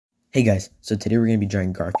Hey guys, so today we're going to be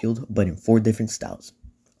drawing Garfield, but in 4 different styles.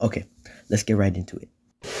 Okay, let's get right into it.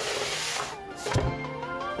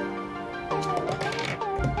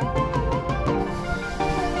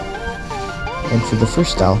 And for the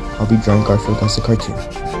first style, I'll be drawing Garfield as a cartoon.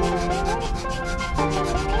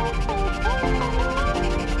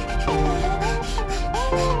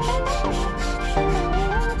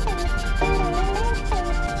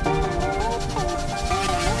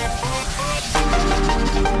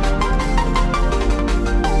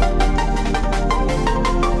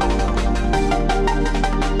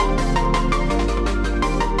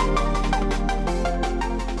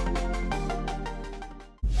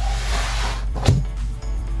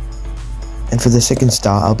 And for the second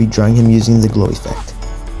style, I'll be drawing him using the glow effect.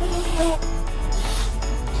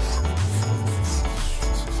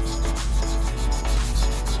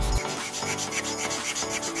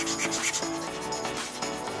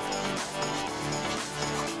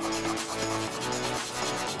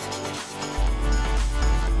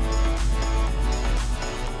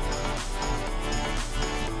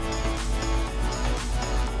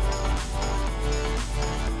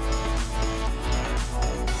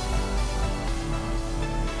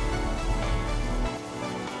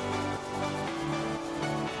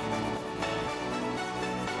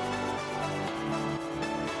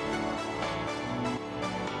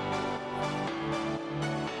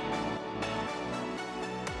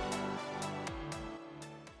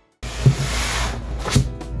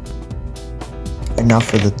 And now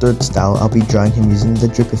for the third style, I'll be drawing him using the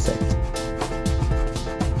drip effect.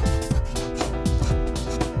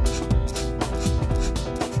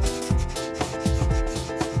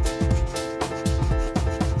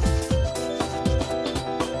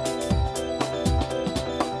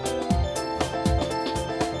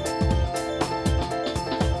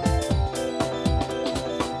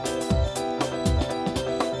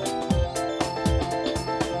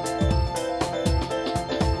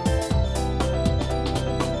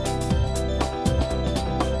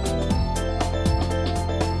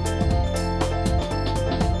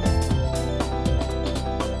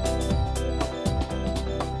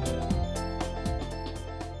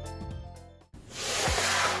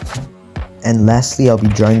 And lastly, I'll be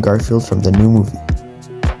drawing Garfield from the new movie.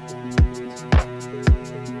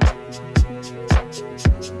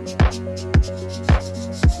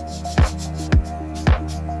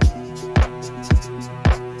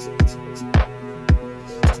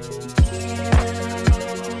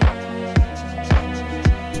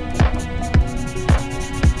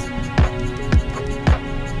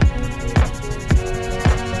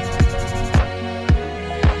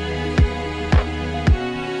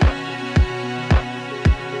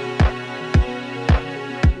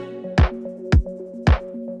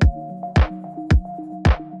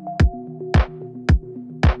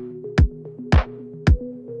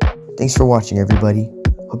 Thanks for watching, everybody.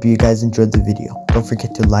 Hope you guys enjoyed the video. Don't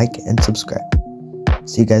forget to like and subscribe.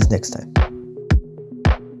 See you guys next time.